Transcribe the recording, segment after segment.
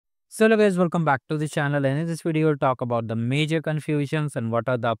So hello guys, welcome back to the channel, and in this video we'll talk about the major confusions and what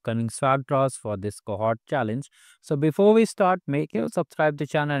are the upcoming swag draws for this cohort challenge. So before we start, make sure to subscribe the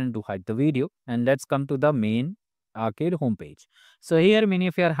channel and to hide the video, and let's come to the main arcade homepage. So here many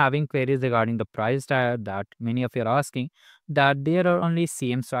of you are having queries regarding the price tier, that many of you are asking that there are only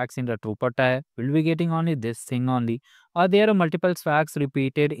same swags in the trooper tier. Will we getting only this thing only, or there are multiple swags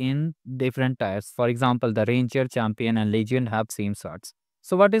repeated in different tiers? For example, the ranger, champion and legend have same swags.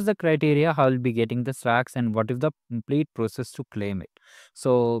 So what is the criteria? How will be getting the stacks and what is the complete process to claim it?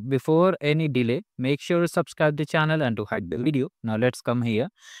 So before any delay, make sure to subscribe the channel and to hide the video. Now let's come here.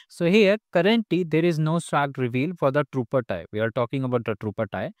 So here currently there is no stack reveal for the trooper type. We are talking about the trooper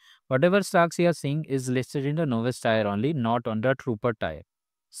type. Whatever stacks you are seeing is listed in the novice tier only, not on the trooper type.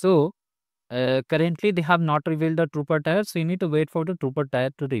 So currently they have not revealed the trooper tier, so you need to wait for the trooper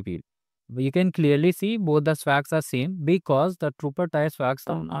tier to reveal. You can clearly see both the swags are same because the trooper tire swags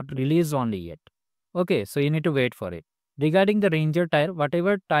are not released only yet. Okay, so you need to wait for it. Regarding the ranger tire,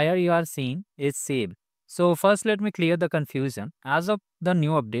 whatever tire you are seeing is same. So first let me clear the confusion. As of the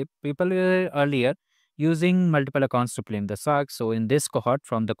new update, people were earlier using multiple accounts to claim the swags. So in this cohort,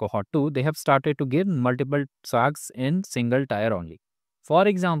 from the cohort 2, they have started to give multiple swags in single tire only. For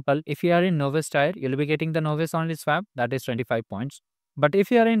example, if you are in novice tire, you'll be getting the novice only swag, that is 25 points. But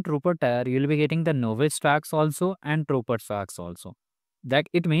if you are in trooper tier, you will be getting the novice swags also and trooper swags also. That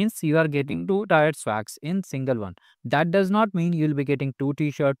it means you are getting two tired swags in single one. That does not mean you will be getting two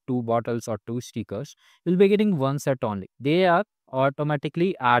t-shirt, two bottles or two stickers. You will be getting one set only. They are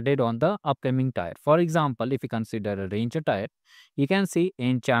automatically added on the upcoming tire. For example, if you consider a ranger tire, you can see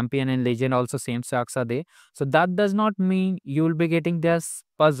in champion and legend also same swags are there. So that does not mean you will be getting this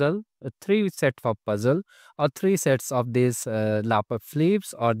puzzle, three set of puzzle or three sets of this lap of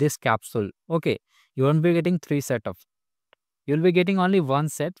sleeves or this capsule. Okay, you won't be getting three set of, you'll be getting only one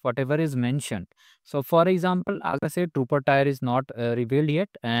set whatever is mentioned. So for example, as I said, trooper tire is not revealed yet,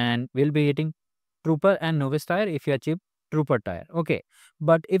 and we'll be getting trooper and novice tire if you achieve trooper tire. Okay,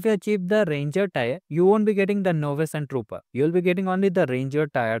 but if you achieve the ranger tire, you won't be getting the novice and trooper, you'll be getting only the ranger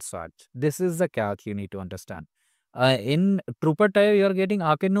tire swatch. This is the catch you need to understand. In trooper tire, you are getting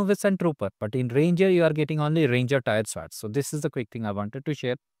arcade novice and trooper, but in ranger, you are getting only ranger tire swatch. So this is the quick thing I wanted to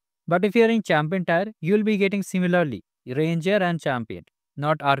share. But if you are in champion tire, you will be getting similarly ranger and champion,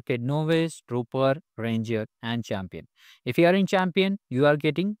 not arcade novice, trooper, ranger and champion. If you are in champion, you are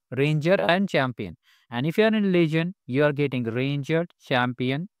getting ranger and champion. And if you are in legend, you are getting ranger,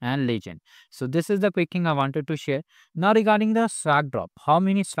 champion and legend. So this is the quick thing I wanted to share. Now regarding the swag drop, how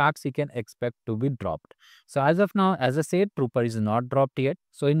many swags you can expect to be dropped? So as of now, as I said, trooper is not dropped yet.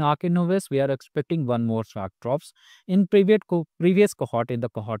 So in arcade novice, we are expecting one more swag drops. In previous cohort, in the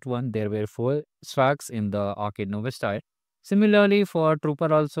cohort 1, there were 4 swags in the arcade novice tire. Similarly, for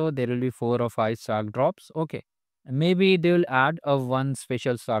trooper also, there will be 4 or 5 swag drops. Okay. Maybe they will add a one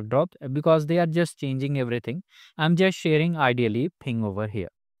special swag drop because they are just changing everything. I'm just sharing ideally thing over here.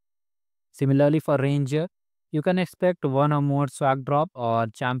 Similarly, for ranger, you can expect one or more swag drop or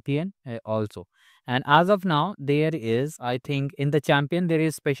champion also. And as of now, there is, I think in the champion, there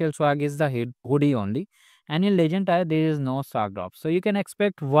is special swag is the hoodie only. And in legend tire, there is no swag drop. So you can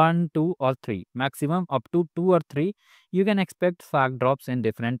expect 1, 2 or 3, maximum up to 2 or 3. You can expect swag drops in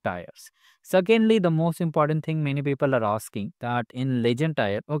different tires. Secondly, the most important thing many people are asking that in legend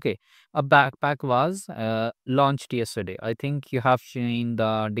tire, okay, a backpack was launched yesterday. I think you have seen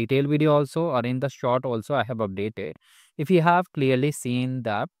the detailed video also, or in the short also I have updated. If you have clearly seen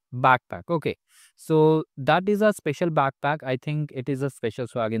that backpack, okay, so that is a special backpack. I think it is a special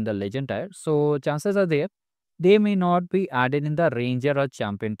swag in the legend tire. So chances are there they may not be added in the ranger or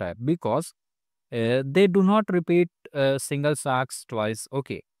champion type because they do not repeat single swags twice.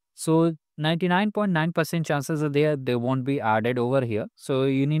 Okay, so 99.9% chances are there they won't be added over here. So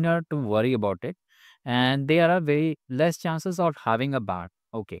you need not to worry about it. And there are very less chances of having a bag.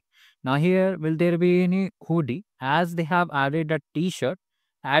 Okay. Now here, will there be any hoodie? As they have added a t-shirt,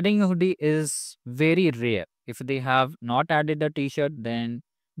 adding a hoodie is very rare. If they have not added a t-shirt, then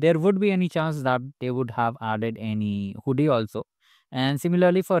there would be any chance that they would have added any hoodie also. And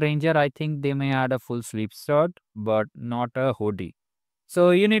similarly for ranger, I think they may add a full sleeve shirt, but not a hoodie.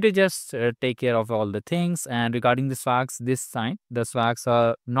 So you need to just take care of all the things. And regarding the swags, this time the swags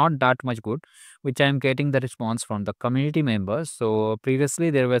are not that much good, which I am getting the response from the community members. So previously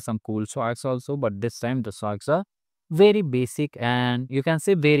there were some cool swags also, but this time the swags are very basic, and you can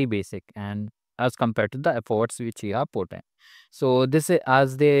say very basic, and as compared to the efforts which you have put in. So this is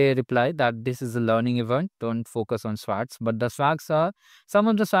as they reply that this is a learning event. Don't focus on swags, but the swags are, some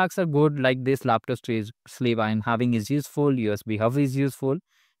of the swags are good, like this laptop sleeve I am having is useful, USB hub is useful,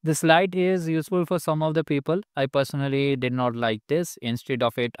 The slide is useful for some of the people. I personally did not like this. Instead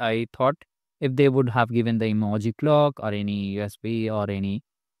of it, I thought if they would have given the emoji clock or any USB or any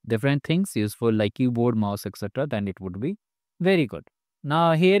different things useful like keyboard, mouse, etc., then it would be very good.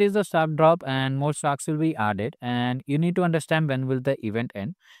 Now here is the start drop and more stocks will be added and you need to understand when will the event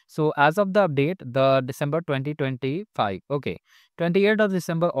end. So as of the update, the December 2025, okay, 28th of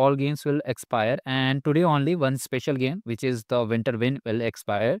December, all games will expire, and today only one special game, which is the Winter Win, will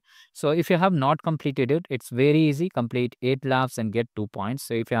expire. So if you have not completed it, it's very easy. Complete 8 laps and get 2 points.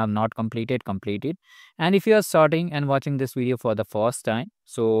 So if you have not completed, complete it. And if you are starting and watching this video for the first time,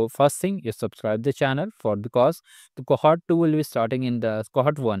 so first thing you subscribe the channel for because the cohort 2 will be starting in the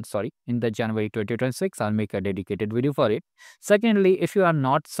cohort 1, sorry, in the January 2026. I'll make a dedicated video for it. Secondly, if you are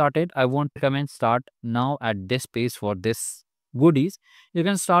not started, I won't recommend start now at this pace for this goodies. You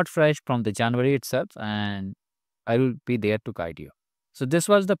can start fresh from the January itself and I will be there to guide you. So this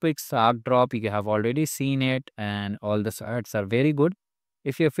was the quick stock drop. You have already seen it and all the charts are very good.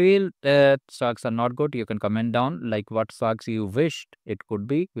 If you feel that stocks are not good, you can comment down like what stocks you wished it could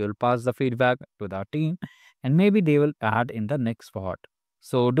be. We will pass the feedback to the team and maybe they will add in the next part.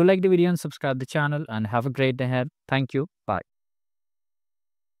 So do like the video and subscribe the channel and have a great day ahead. Thank you. Bye.